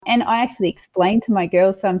And I actually explain to my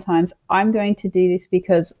girls sometimes, I'm going to do this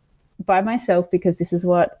because by myself, because this is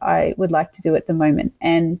what I would like to do at the moment.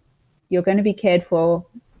 And you're going to be cared for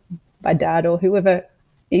by dad or whoever,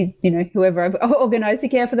 whoever I've organized to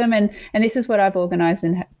care for them. And this is what I've organized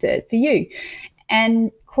for you.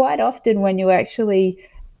 And quite often when you actually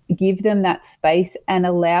give them that space and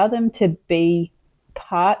allow them to be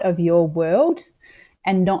part of your world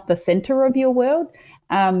and not the center of your world,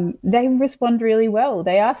 they respond really well.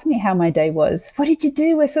 They ask me how my day was. What did you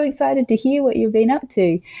do? We're so excited to hear what you've been up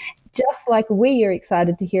to. Just like we are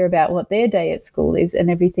excited to hear about what their day at school is and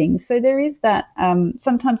everything. So there is that.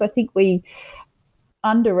 Sometimes I think we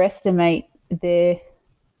underestimate their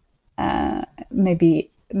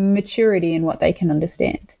maybe maturity in what they can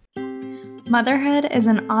understand. Motherhood is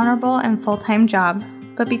an honorable and full-time job,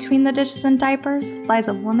 but between the dishes and diapers lies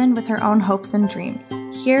a woman with her own hopes and dreams.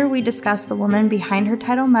 Here we discuss the woman behind her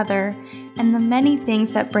title mother and the many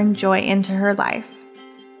things that bring joy into her life.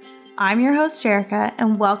 I'm your host, Jerica,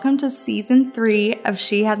 and welcome to Season 3 of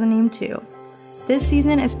She Has a Name Too. This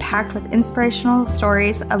season is packed with inspirational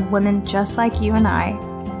stories of women just like you and I.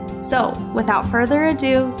 So, without further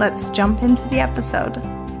ado, let's jump into the episode.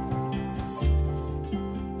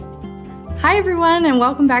 Hi everyone, and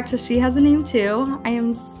welcome back to She Has a Name Too. I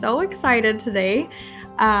am so excited today.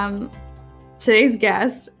 Today's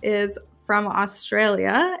guest is from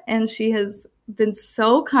Australia, and she has been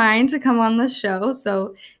so kind to come on the show.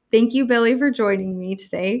 So thank you, Billy, for joining me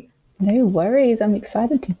today. No worries. I'm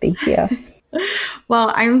excited to be here.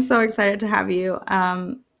 Well, I'm so excited to have you.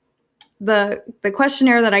 The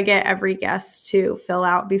questionnaire that I get every guest to fill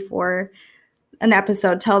out before an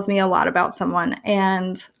episode tells me a lot about someone,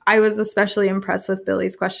 and I was especially impressed with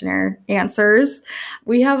Billy's questionnaire answers.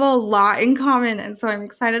 We have a lot in common, and so I'm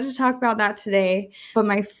excited to talk about that today. But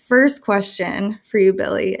my first question for you,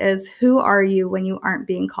 Billy, is who are you when you aren't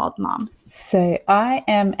being called mom? So I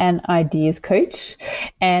am an ideas coach,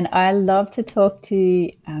 and I love to talk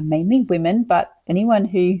to mainly women, but anyone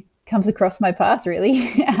who comes across my path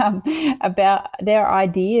really about their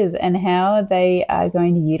ideas and how they are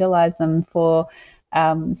going to utilize them for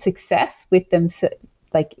success with them,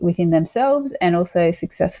 like within themselves, and also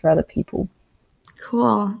success for other people.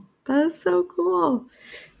 Cool. That is so cool.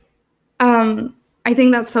 I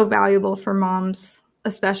think that's so valuable for moms,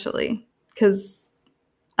 especially because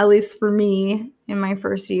at least for me in my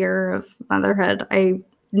first year of motherhood, I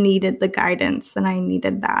needed the guidance and I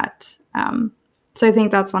needed that. So I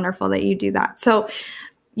think that's wonderful that you do that. So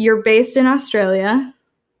you're based in Australia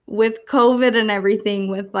with COVID and everything,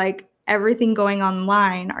 with like everything going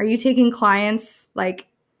online. Are you taking clients like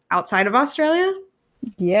outside of Australia?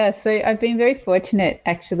 Yeah, so I've been very fortunate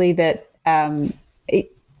actually that actually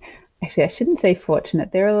I shouldn't say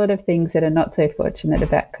fortunate. There are a lot of things that are not so fortunate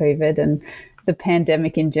about COVID and the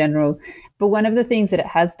pandemic in general. But one of the things that it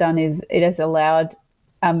has done is it has allowed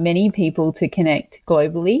many people to connect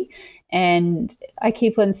globally. And I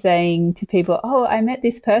keep on saying to people, oh, I met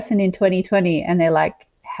this person in 2020. And they're like,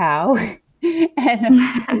 how?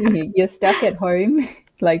 And you're stuck at home.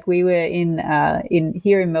 Like we were in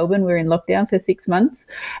here in Melbourne, we're in lockdown for 6 months.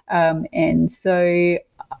 And so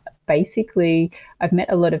basically, I've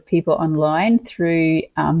met a lot of people online through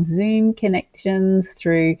Zoom connections,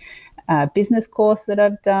 through a business course that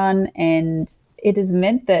I've done. And it has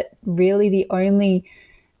meant that really the only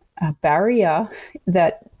barrier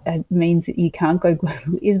that means that you can't go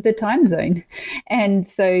global is the time zone. And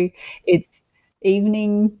so it's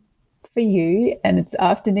evening for you and it's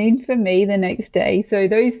afternoon for me the next day. So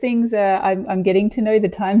those things are, I'm getting to know the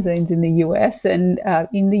time zones in the US and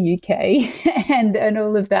in the UK and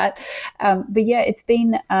all of that. But yeah, it's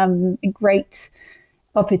been a great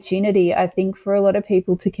opportunity, I think, for a lot of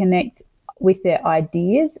people to connect with their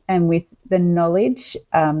ideas and with the knowledge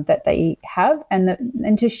that they have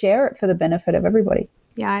and to share it for the benefit of everybody.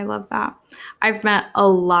 Yeah, I love that. I've met a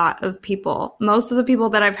lot of people. Most of the people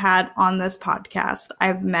that I've had on this podcast,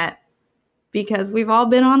 I've met because we've all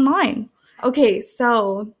been online. Okay,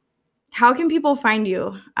 so how can people find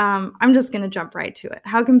you? I'm just going to jump right to it.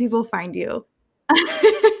 How can people find you?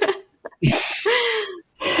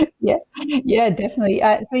 Yeah, definitely.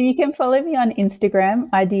 So you can follow me on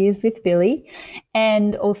Instagram, Ideas with Billy,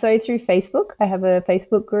 and also through Facebook. I have a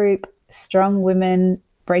Facebook group, Strong Women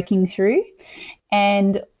Breaking Through.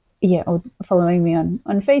 And yeah, or following me on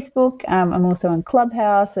Facebook. I'm also on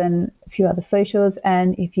Clubhouse and a few other socials.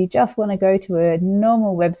 And if you just want to go to a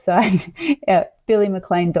normal website,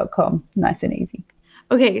 billymclean.com, nice and easy.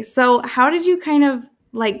 Okay, so how did you kind of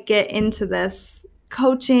like get into this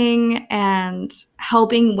coaching and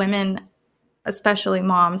helping women, especially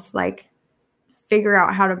moms, like figure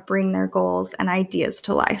out how to bring their goals and ideas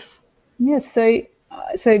to life? Yeah, so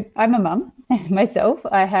I'm a mum myself.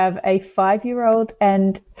 I have a 5-year-old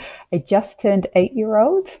and a just turned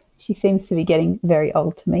 8-year-old. She seems to be getting very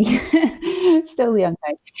old to me, still young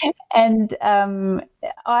though. And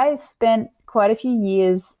I spent quite a few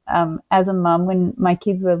years as a mum when my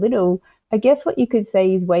kids were little. I guess what you could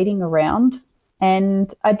say is waiting around.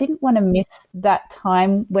 And I didn't want to miss that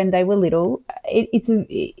time when they were little.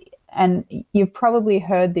 And you've probably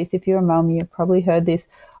heard this, if you're a mum, you've probably heard this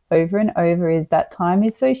over and over, is that time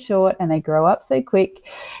is so short and they grow up so quick.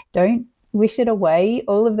 Don't wish it away,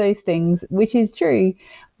 all of those things, which is true.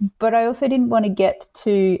 But I also didn't want to get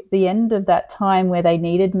to the end of that time where they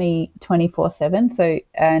needed me 24/7. So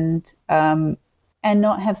and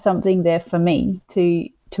not have something there for me to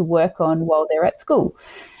work on while they're at school.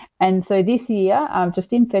 And so this year,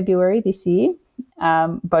 just in February this year,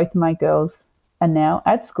 both of my girls are now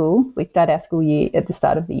at school. We start our school year at the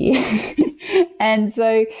start of the year. And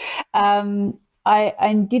so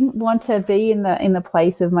I didn't want to be in the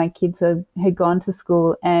place of my kids had gone to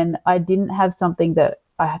school and I didn't have something that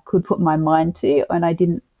I could put my mind to, and I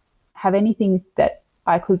didn't have anything that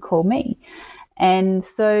I could call me. And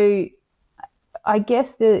so I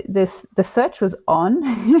guess the search was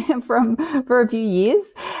on for a few years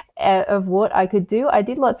of what I could do. I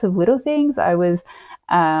did lots of little things. I was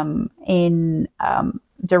in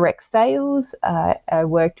direct sales. I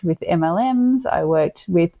worked with MLMs. I worked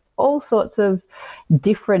with all sorts of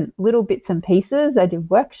different little bits and pieces. I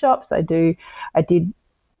did workshops. I did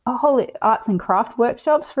a whole arts and craft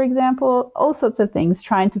workshops, for example, all sorts of things,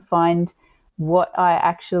 trying to find what I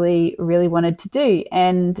actually really wanted to do.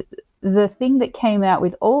 And the thing that came out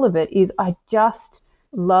with all of it is I just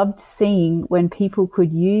loved seeing when people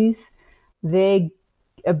could use their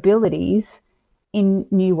abilities in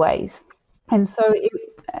new ways. And so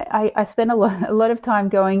I spent a lot of time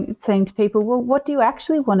saying to people, well, what do you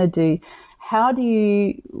actually want to do? How do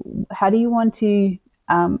you want to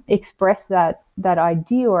express that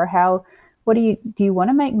idea, or what do you want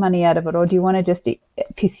to make money out of it, or do you want to just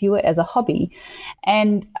pursue it as a hobby?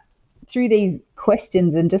 And through these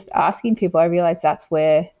questions and just asking people, I realized that's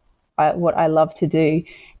what I love to do,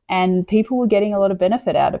 and people were getting a lot of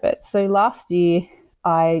benefit out of it. So last year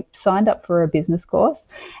I signed up for a business course,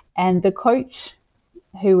 and the coach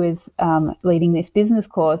who was leading this business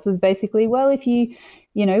course was basically, well, if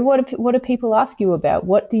what do people ask you about?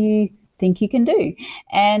 What do you think you can do?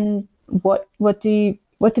 And what do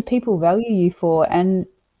people value you for? And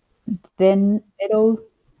then it all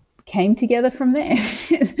came together from there.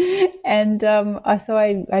 And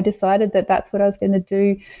I decided that that's what I was going to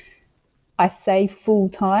do. I say full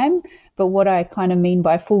time, but what I kind of mean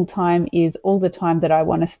by full time is all the time that I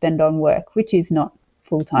want to spend on work, which is not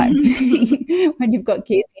full time. When you've got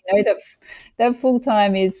kids, you know that full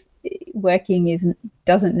time is working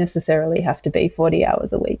doesn't necessarily have to be 40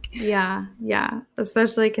 hours a week. Yeah,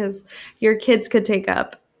 especially because your kids could take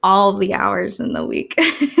up all the hours in the week.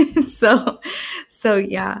 so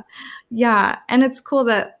yeah, and it's cool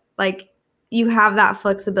that like you have that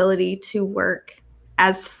flexibility to work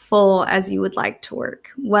as full as you would like to work,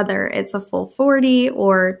 whether it's a full 40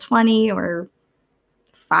 or 20 or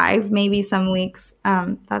 5, maybe some weeks.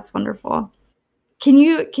 That's wonderful. Can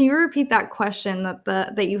you repeat that question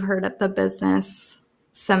that you heard at the business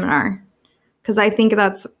seminar? Because I think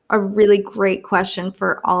that's a really great question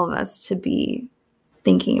for all of us to be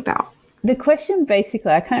thinking about. The question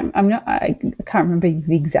basically, I can't remember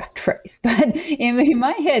the exact phrase, but in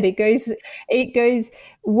my head it goes,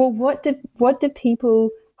 well, what do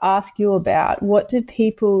people ask you about? What do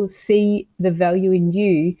people see the value in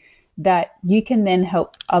you that you can then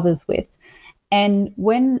help others with? And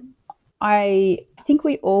when I think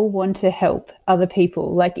we all want to help other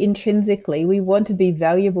people, like intrinsically, we want to be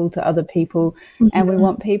valuable to other people, and we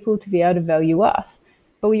want people to be able to value us.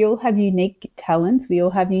 But we all have unique talents, we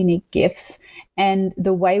all have unique gifts, and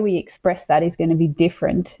the way we express that is going to be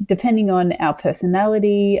different depending on our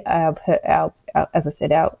personality, our as I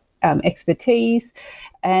said, our expertise,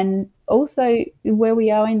 and also where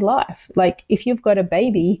we are in life. Like if you've got a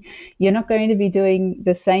baby, you're not going to be doing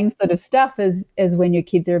the same sort of stuff as when your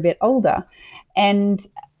kids are a bit older, and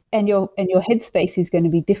your headspace is going to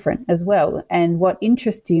be different as well, and what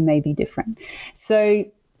interests you may be different. So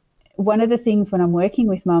one of the things when I'm working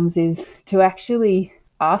with mums is to actually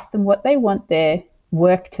ask them what they want their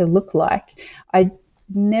work to look like. I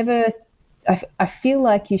feel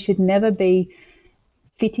like you should never be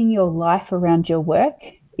fitting your life around your work.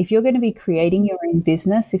 If you're going to be creating your own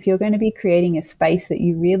business, if you're going to be creating a space that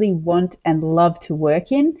you really want and love to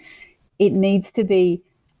work in, it needs to be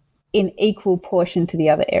in equal portion to the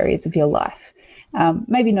other areas of your life.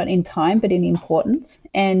 maybe not in time, but in importance.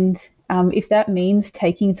 And if that means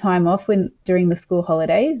taking time off during the school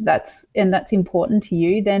holidays, that's important to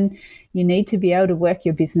you, then you need to be able to work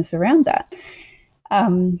your business around that.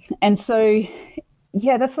 And so,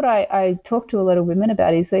 yeah, that's what I talk to a lot of women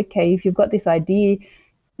about is, okay, if you've got this idea,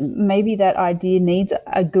 maybe that idea needs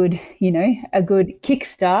a good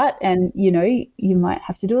kickstart, and, you might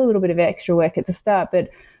have to do a little bit of extra work at the start. But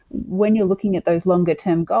when you're looking at those longer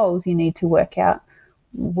term goals, you need to work out,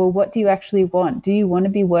 well, what do you actually want? Do you want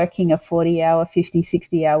to be working a 40-hour, 50,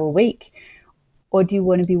 60-hour week? Or do you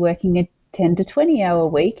want to be working a 10 to 20-hour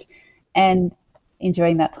week and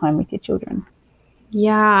enjoying that time with your children?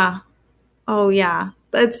 Yeah. Oh, yeah.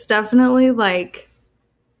 That's definitely like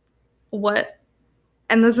what,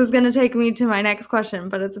 and this is going to take me to my next question,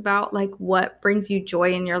 but it's about like what brings you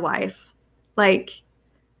joy in your life. Like,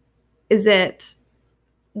 is it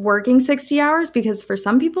working 60 hours? Because for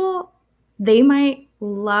some people, they might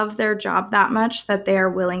love their job that much that they are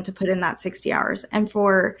willing to put in that 60 hours. And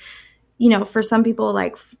for some people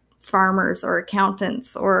like farmers or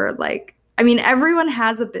accountants or like, I mean, everyone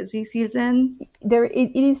has a busy season.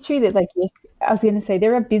 It is true that, like, I was going to say,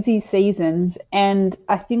 there are busy seasons, and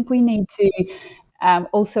I think we need to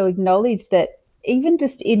also acknowledge that even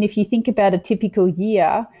if you think about a typical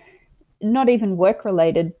year, not even work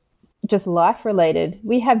related, just life related,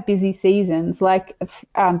 we have busy seasons. Like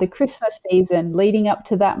the Christmas season leading up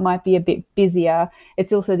to that might be a bit busier.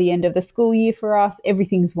 It's also the end of the school year for us.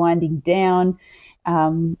 Everything's winding down.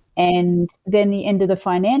 And then the end of the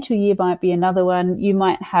financial year might be another one. You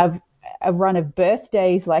might have a run of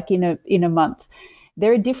birthdays like in a month.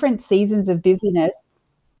 There are different seasons of busyness,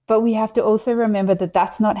 but we have to also remember that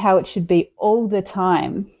that's not how it should be all the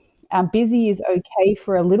time. Busy is okay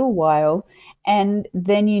for a little while, and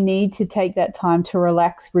then you need to take that time to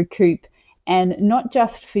relax, recoup, and not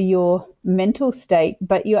just for your mental state,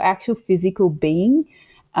 but your actual physical being.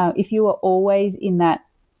 If you are always in that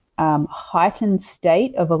heightened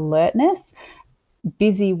state of alertness,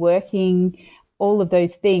 busy working, all of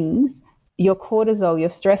those things, your cortisol, your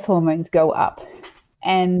stress hormones go up.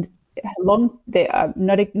 And I'm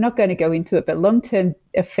not going to go into it, but long-term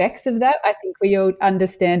effects of that, I think we all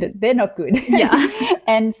understand it. They're not good. Yeah.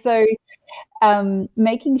 And so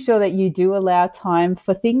making sure that you do allow time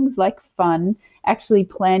for things like fun, actually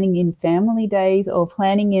planning in family days, or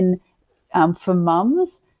planning in, for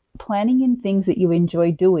mums, planning in things that you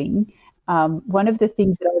enjoy doing. One of the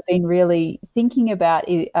things that I've been really thinking about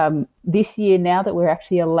is, this year, now that we're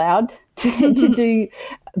actually allowed to do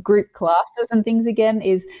group classes and things again,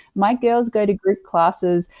 is my girls go to group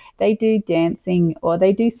classes, they do dancing, or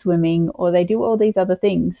they do swimming, or they do all these other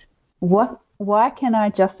things. Why can I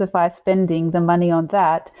justify spending the money on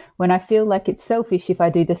that when I feel like it's selfish if I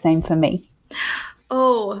do the same for me?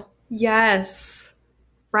 Oh, yes.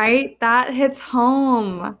 Right? That hits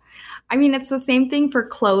home. I mean, it's the same thing for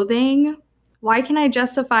clothing. Why can I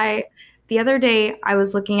justify? The other day, I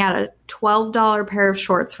was looking at a $12 pair of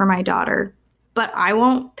shorts for my daughter, but I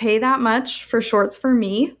won't pay that much for shorts for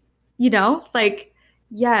me. Like,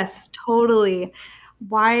 yes, totally.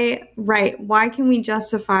 Why, right? Why can we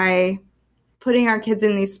justify putting our kids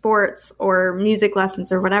in these sports or music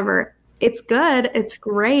lessons or whatever? It's good. It's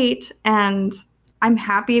great. And I'm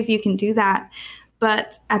happy if you can do that.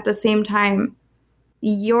 But at the same time,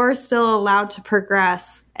 you're still allowed to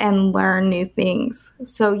progress and learn new things.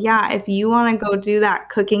 So yeah, if you want to go do that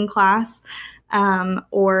cooking class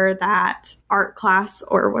or that art class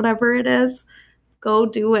or whatever it is, go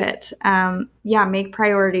do it. Make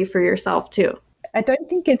priority for yourself too. I don't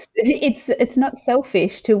think it's not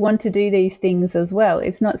selfish to want to do these things as well.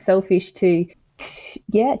 It's not selfish to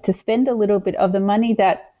spend a little bit of the money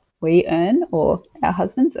that we earn, or our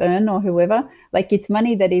husbands earn, or whoever. Like, it's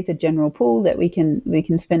money that is a general pool that we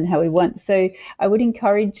can spend how we want. So I would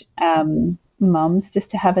encourage mums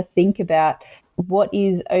just to have a think about what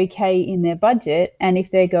is okay in their budget, and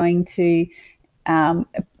if they're going to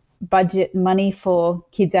budget money for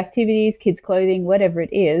kids' activities, kids' clothing, whatever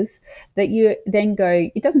it is, that you then go,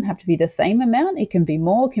 it doesn't have to be the same amount. It can be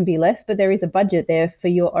more, can be less, but there is a budget there for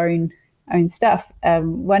your own stuff.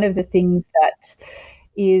 One of the things that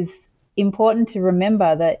is important to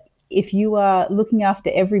remember, that if you are looking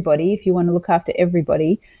after everybody, if you want to look after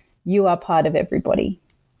everybody, you are part of everybody.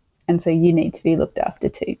 And so you need to be looked after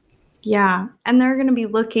too. Yeah. And they're going to be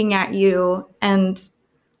looking at you and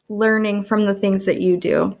learning from the things that you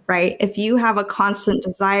do, right? If you have a constant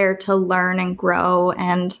desire to learn and grow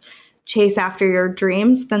and chase after your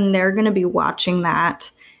dreams, then they're going to be watching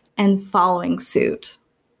that and following suit,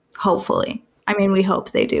 hopefully. I mean, we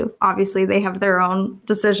hope they do. Obviously, they have their own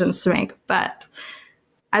decisions to make, but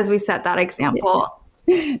as we set that example,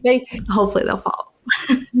 hopefully they'll follow.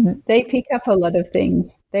 They pick up a lot of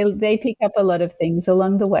things. They pick up a lot of things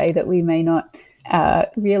along the way that we may not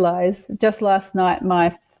realize. Just last night,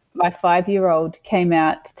 my 5-year-old came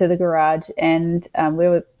out to the garage, and we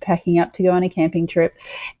were packing up to go on a camping trip,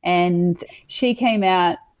 and she came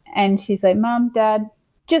out and she's like, "Mom, Dad,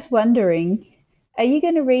 just wondering, are you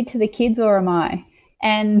going to read to the kids or am I?"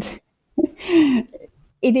 And and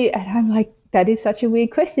I'm like, that is such a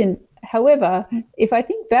weird question. However, if I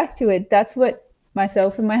think back to it, that's what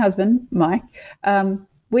myself and my husband, Mike,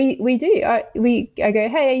 we do. I go,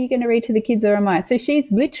 "Hey, are you going to read to the kids or am I?" So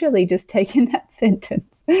she's literally just taken that sentence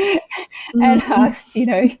and asked,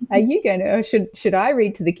 "Are you going to, or should I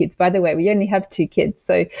read to the kids?" By the way, we only have 2 kids,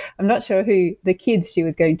 so I'm not sure who the kids she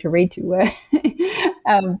was going to read to were.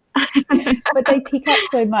 But they pick up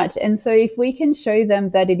so much. And so if we can show them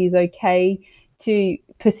that it is okay to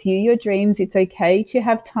pursue your dreams, it's okay to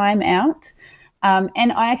have time out.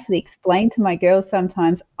 And I actually explain to my girls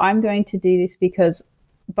sometimes, I'm going to do this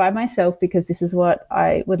by myself because this is what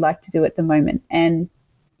I would like to do at the moment. And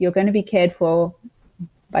you're going to be cared for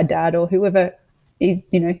by Dad or whoever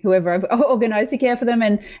I've organized to care for them.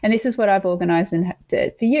 And this is what I've organized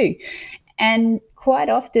for you. And quite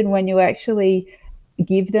often when you actually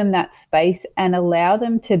give them that space and allow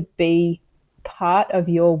them to be part of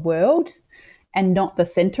your world and not the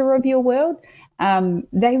center of your world,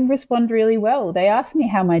 they respond really well. They ask me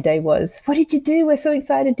how my day was. "What did you do? We're so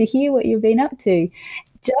excited to hear what you've been up to."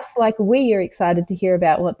 Just like we are excited to hear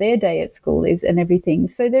about what their day at school is and everything.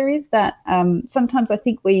 So there is that. Sometimes I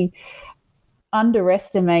think we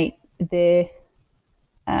underestimate their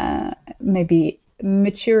maybe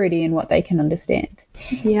maturity in what they can understand.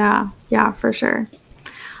 Yeah, for sure.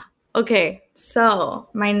 Okay, so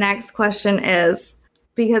my next question is,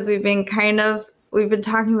 because we've been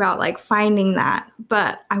talking about like finding that,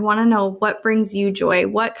 but I want to know what brings you joy.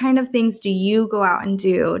 What kind of things do you go out and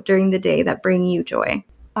do during the day that bring you joy?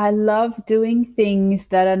 I love doing things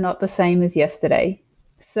that are not the same as yesterday.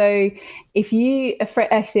 So if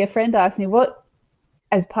a friend asked me what,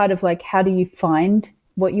 as part of like, how do you find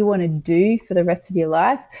what you want to do for the rest of your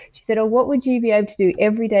life? She said, "Oh, what would you be able to do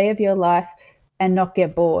every day of your life and not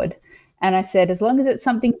get bored?" And I said, as long as it's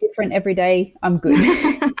something different every day, I'm good.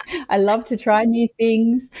 I love to try new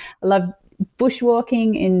things. I love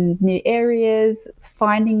bushwalking in new areas,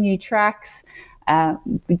 finding new tracks,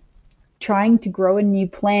 trying to grow a new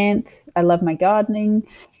plant. I love my gardening,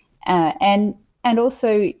 and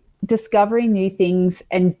also discovering new things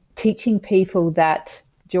and teaching people that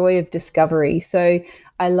joy of discovery. So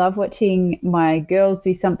I love watching my girls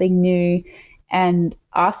do something new and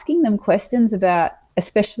asking them questions about,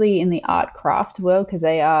 especially in the art craft world, because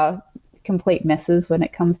they are complete messes when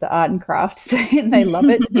it comes to art and craft. So they love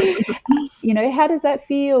it. How does that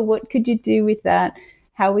feel? What could you do with that?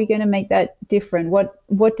 How are we going to make that different?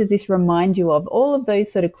 What does this remind you of? All of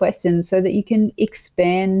those sort of questions, so that you can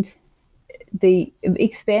expand the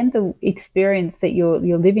experience that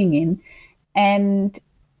you're living in. And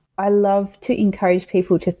I love to encourage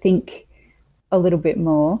people to think a little bit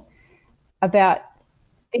more about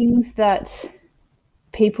things that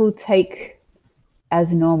people take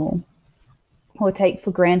as normal or take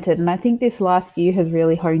for granted. And I think this last year has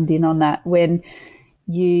really honed in on that, when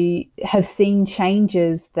you have seen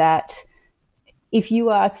changes that, if you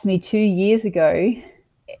asked me 2 years ago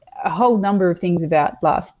a whole number of things about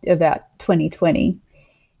 2020,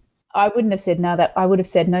 I wouldn't have said no. That I would have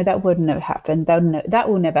said no, that wouldn't have happened. That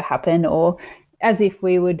will never happen, or as if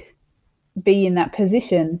we would be in that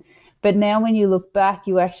position. But now when you look back,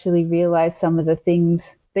 you actually realize some of the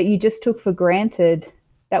things that you just took for granted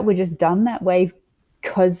that were just done that way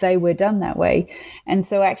because they were done that way. And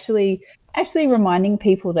so actually reminding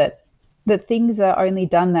people that things are only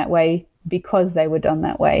done that way because they were done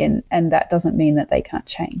that way, and that doesn't mean that they can't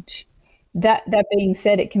change. That being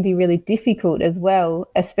said, it can be really difficult as well,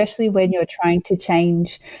 especially when you're trying to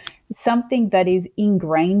change something that is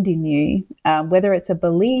ingrained in you, whether it's a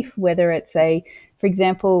belief, whether it's for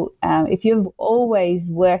example, if you've always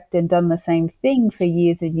worked and done the same thing for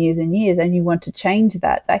years and years and years, and you want to change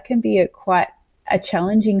that, that can be quite a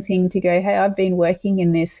challenging thing to go, hey, I've been working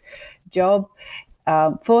in this job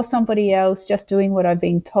for somebody else, just doing what I've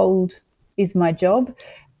been told is my job.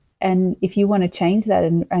 And if you want to change that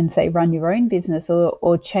and say run your own business,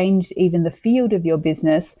 or change even the field of your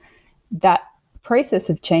business, that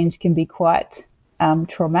process of change can be quite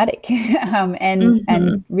traumatic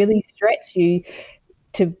and really stretch you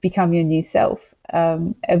to become your new self.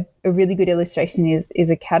 A really good illustration is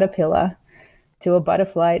a caterpillar to a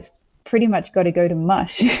butterfly. It's pretty much got to go to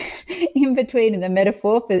mush in between in the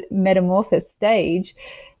metamorphosis stage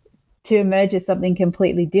to emerge as something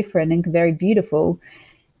completely different and very beautiful.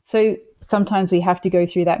 So sometimes we have to go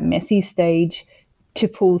through that messy stage to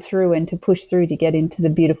pull through and to push through to get into the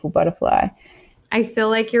beautiful butterfly. I feel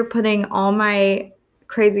like you're putting all my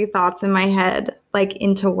crazy thoughts in my head like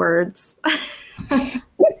into words.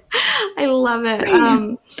 I love it.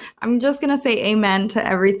 I'm just going to say amen to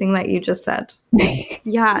everything that you just said.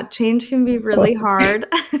 Yeah, change can be really hard.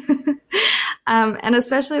 And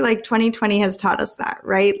especially like 2020 has taught us that,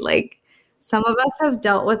 right? Like some of us have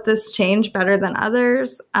dealt with this change better than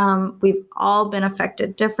others. We've all been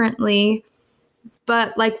affected differently.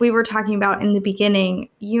 But like we were talking about in the beginning,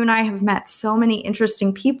 you and I have met so many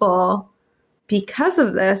interesting people because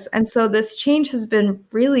of this. And so this change has been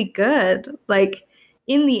really good. Like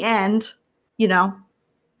in the end, you know,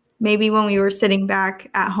 maybe when we were sitting back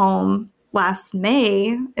at home last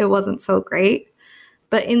May, it wasn't so great.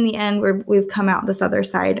 But in the end, we've come out this other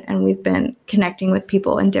side and we've been connecting with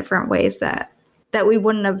people in different ways that we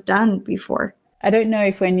wouldn't have done before. I don't know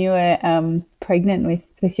if when you were pregnant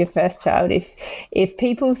with your first child, if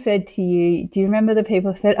people said to you, do you remember the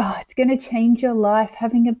people who said, oh, it's going to change your life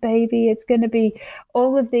having a baby, it's going to be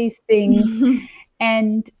all of these things.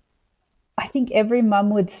 And I think every mum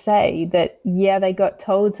would say that, yeah, they got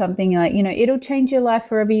told something like, you know, it'll change your life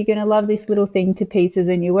forever. You're going to love this little thing to pieces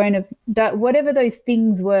and you won't have done whatever those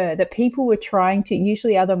things were that people were trying to,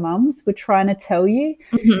 usually other mums were trying to tell you.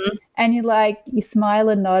 Mm-hmm. And you're like, you smile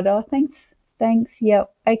and nod, oh, thanks,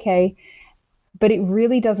 yep, okay. But it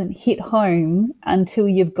really doesn't hit home until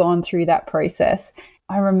you've gone through that process.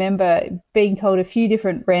 I remember being told a few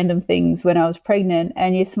different random things when I was pregnant,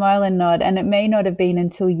 and you smile and nod, and it may not have been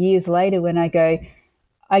until years later when I go,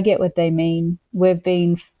 I get what they mean. We've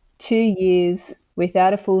been 2 years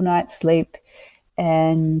without a full night's sleep,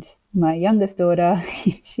 and my youngest daughter,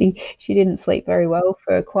 she didn't sleep very well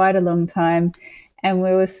for quite a long time, and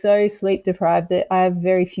we were so sleep deprived that I have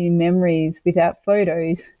very few memories without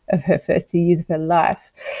photos of her first 2 years of her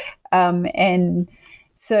life. And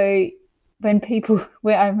so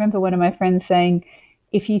I remember one of my friends saying,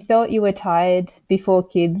 if you thought you were tired before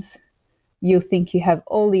kids, you'll think you have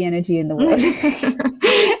all the energy in the world.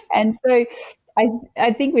 And so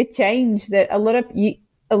I think with change that a lot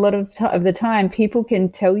of the time people can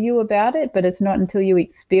tell you about it, but it's not until you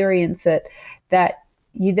experience it that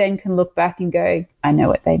you then can look back and go, I know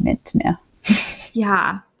what they meant now.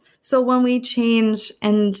 Yeah. So when we change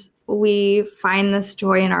and we find this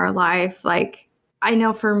joy in our life, like I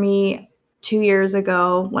know for me, 2 years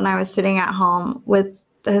ago when I was sitting at home with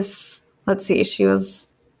this, she was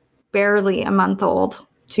barely a month old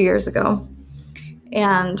 2 years ago.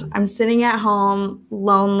 And I'm sitting at home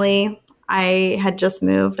lonely. I had just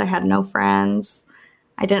moved. I had no friends.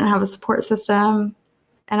 I didn't have a support system.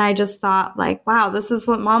 And I just thought like, wow, this is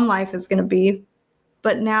what mom life is going to be.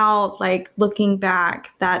 But now, like looking back,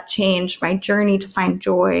 that changed my journey to find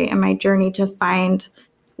joy and my journey to find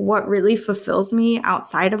what really fulfills me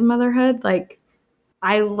outside of motherhood. Like,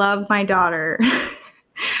 I love my daughter,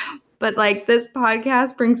 but like this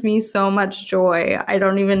podcast brings me so much joy. I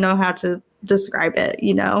don't even know how to describe it,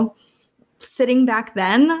 you know? Sitting back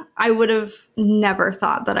then, I would have never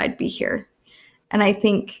thought that I'd be here. And I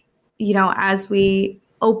think, you know, as we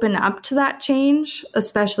open up to that change,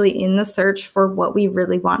 especially in the search for what we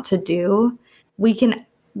really want to do, we can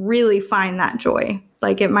really find that joy.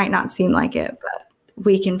 Like it might not seem like it, but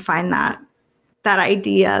we can find that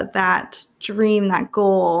idea, that dream, that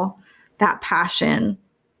goal, that passion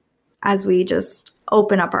as we just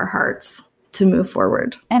open up our hearts to move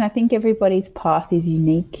forward. And I think everybody's path is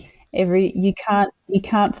unique. You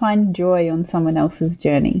can't find joy on someone else's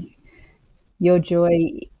journey. Your joy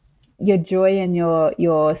and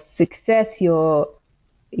your success, your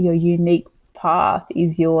unique path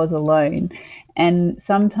is yours alone. And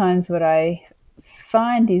sometimes what I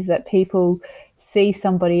find is that people see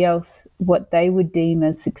somebody else what they would deem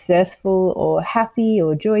as successful or happy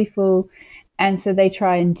or joyful, and so they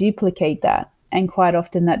try and duplicate that, and quite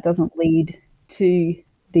often that doesn't lead to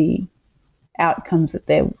the outcomes that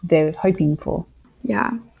they're hoping for.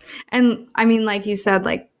 Yeah. And I mean, like you said,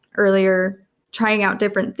 like earlier, trying out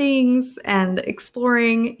different things and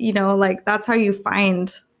exploring, you know, like that's how you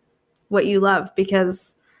find what you love,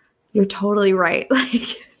 because you're totally right.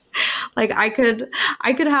 Like I could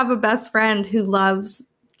have a best friend who loves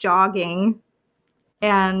jogging,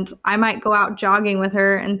 and I might go out jogging with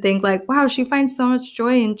her and think like, wow, she finds so much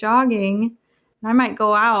joy in jogging. And I might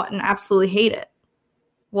go out and absolutely hate it.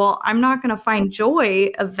 Well, I'm not going to find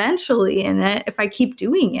joy eventually in it if I keep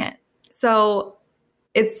doing it. So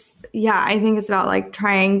I think it's about like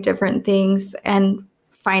trying different things and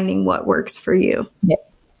finding what works for you. Yeah,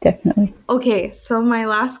 definitely. Okay, so my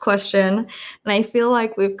last question, and I feel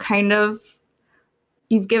like you've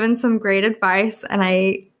given some great advice, and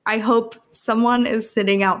I hope someone is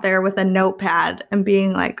sitting out there with a notepad and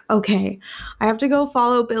being like, okay, I have to go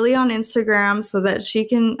follow Billy on Instagram so that she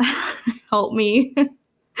can help me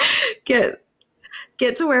get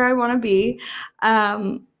to where I want to be.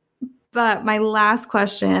 But my last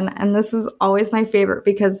question, and this is always my favorite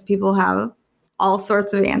because people have all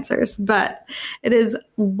sorts of answers, but it is,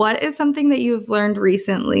 what is something that you've learned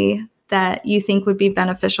recently that you think would be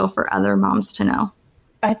beneficial for other moms to know?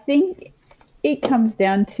 I think it comes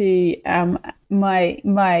down to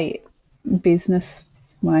my business,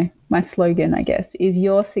 my slogan, I guess, is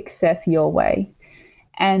your success your way.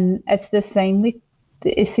 And it's the same with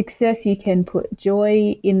the success. You can put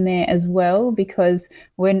joy in there as well, because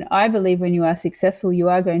I believe when you are successful, you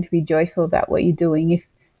are going to be joyful about what you're doing.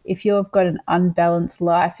 If you've got an unbalanced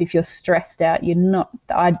life, if you're stressed out,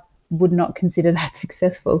 I would not consider that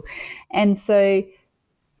successful. And so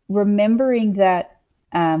remembering that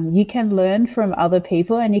you can learn from other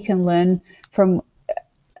people, and you can learn from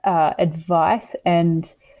advice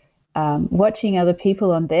and watching other people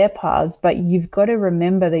on their paths, but you've got to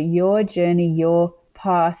remember that your journey, your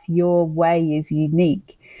path, your way is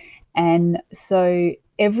unique. And so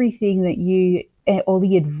everything that all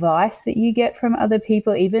the advice that you get from other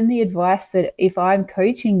people, even the advice that if I'm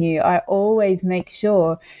coaching you, I always make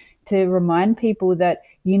sure to remind people that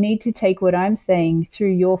you need to take what I'm saying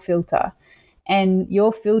through your filter. And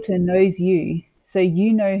your filter knows you. So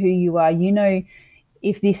you know who you are. You know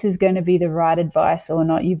if this is going to be the right advice or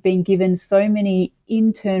not. You've been given so many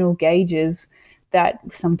internal gauges that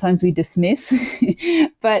sometimes we dismiss,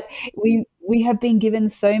 but we have been given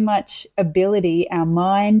so much ability, our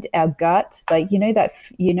mind, our gut, like,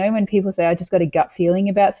 when people say, I just got a gut feeling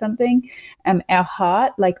about something, our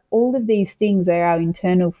heart, like all of these things are our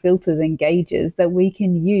internal filters and gauges that we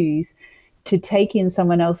can use to take in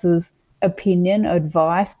someone else's opinion,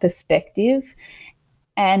 advice, perspective,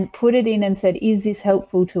 and put it in and said, is this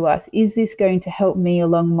helpful to us? Is this going to help me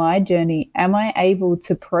along my journey? Am I able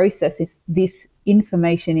to process this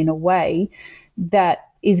information in a way that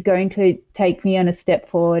is going to take me on a step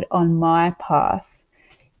forward on my path?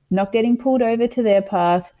 Not getting pulled over to their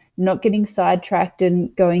path, not getting sidetracked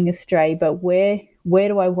and going astray, but where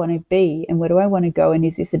do I want to be and where do I want to go, and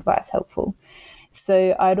is this advice helpful?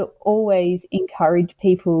 So I'd always encourage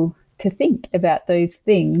people to think about those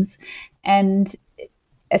things, and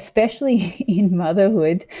especially in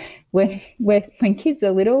motherhood, when kids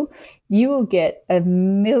are little, you will get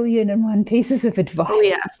 1,000,001 pieces of advice. Oh,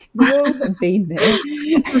 yes. We all have been there.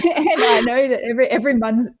 And I know that every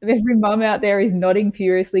mum out there is nodding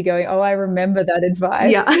furiously going, oh, I remember that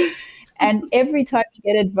advice. Yeah. And every time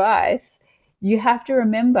you get advice, you have to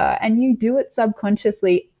remember, and you do it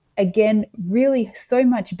subconsciously, again, really so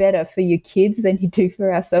much better for your kids than you do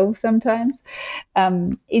for ourselves sometimes,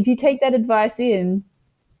 is you take that advice in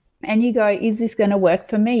and you go, is this going to work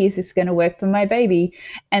for me? Is this going to work for my baby?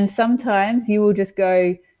 And sometimes you will just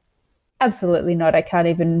go, absolutely not. I can't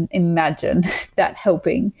even imagine that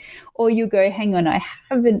helping. Or you go, hang on, I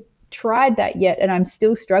haven't tried that yet and I'm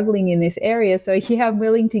still struggling in this area. So yeah, I'm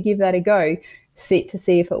willing to give that a go, to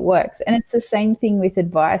see if it works. And it's the same thing with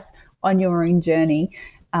advice on your own journey,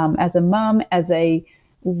 as a mum, as a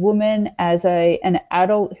woman, as an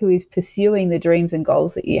adult who is pursuing the dreams and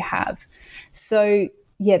goals that you have. So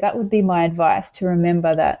yeah, that would be my advice, to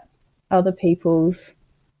remember that other people's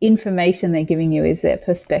information they're giving you is their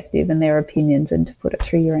perspective and their opinions, and to put it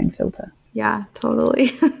through your own filter. Yeah,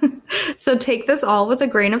 totally. So take this all with a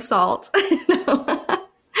grain of salt.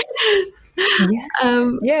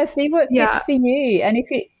 Yeah, see what fits for you. And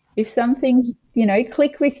if some things,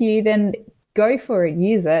 click with you, then go for it,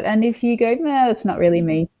 use it. And if you go, nah, that's not really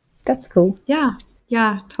me, that's cool.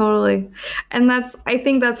 Yeah, totally. And I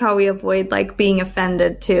think that's how we avoid like being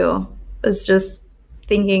offended too. It's just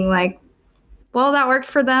thinking like, well, that worked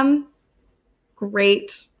for them.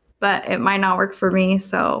 Great. But it might not work for me.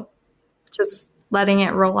 So just letting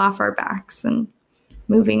it roll off our backs and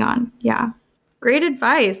moving on. Yeah. Great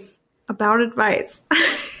advice about advice.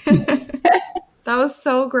 That was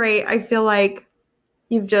so great. I feel like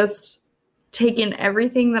you've just taken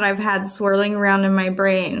everything that I've had swirling around in my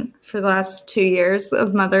brain for the last 2 years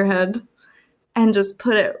of motherhood and just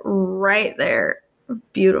put it right there.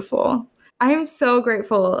 Beautiful. I am so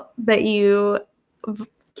grateful that you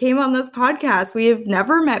came on this podcast. We have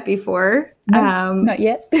never met before. No, not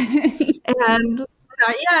yet. And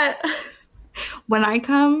not yet. When I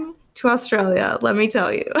come to Australia, let me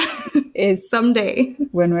tell you, is someday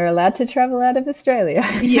when we're allowed to travel out of Australia.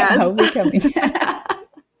 Yes. I'll be coming.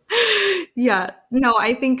 Yeah. No,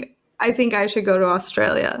 I think I should go to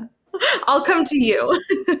Australia. I'll come to you.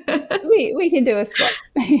 We can do a swap.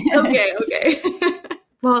 Okay.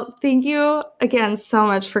 Well, thank you again so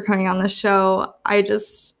much for coming on the show.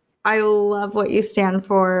 I love what you stand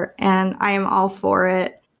for, and I am all for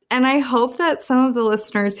it. And I hope that some of the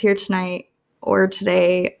listeners here tonight or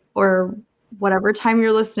today or whatever time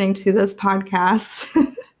you're listening to this podcast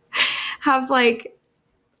have like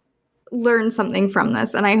learned something from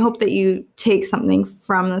this. And I hope that you take something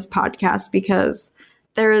from this podcast because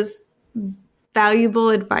there is valuable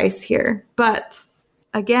advice here. But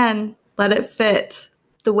again, let it fit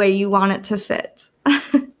the way you want it to fit.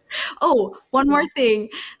 Oh, one more thing.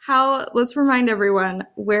 Let's remind everyone,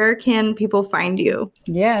 where can people find you?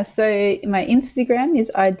 Yeah, so my Instagram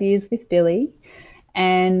is Ideas with Billy,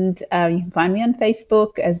 and you can find me on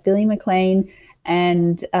Facebook as Billy McLean,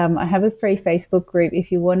 and I have a free Facebook group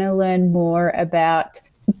if you want to learn more about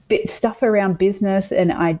stuff around business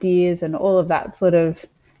and ideas and all of that sort of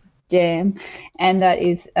jam, and that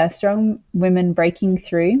is Strong Women Breaking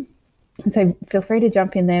Through. So feel free to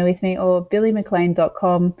jump in there with me, or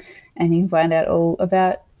billymclean.com, and you can find out all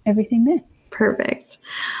about everything there. Perfect.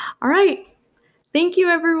 All right. Thank you,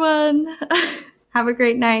 everyone. Have a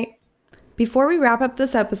great night. Before we wrap up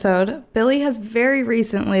this episode, Billy has very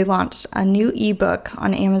recently launched a new ebook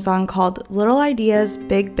on Amazon called Little Ideas,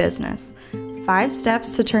 Big Business: 5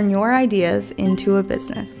 Steps to Turn Your Ideas into a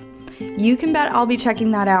Business. You can bet I'll be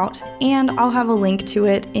checking that out, and I'll have a link to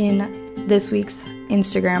it in this week's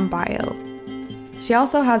Instagram bio. She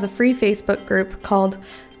also has a free Facebook group called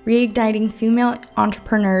Reigniting Female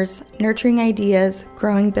Entrepreneurs, Nurturing Ideas,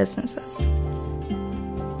 Growing Businesses.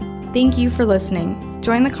 Thank you for listening.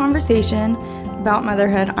 Join the conversation about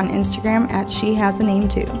motherhood on Instagram at She Has a Name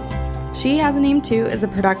Too. She Has a Name Too is a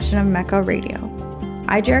production of Mecca Radio.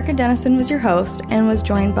 I, Jerica Dennison, was your host and was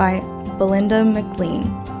joined by Belinda McLean.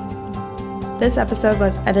 This episode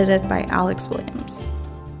was edited by Alex Williams.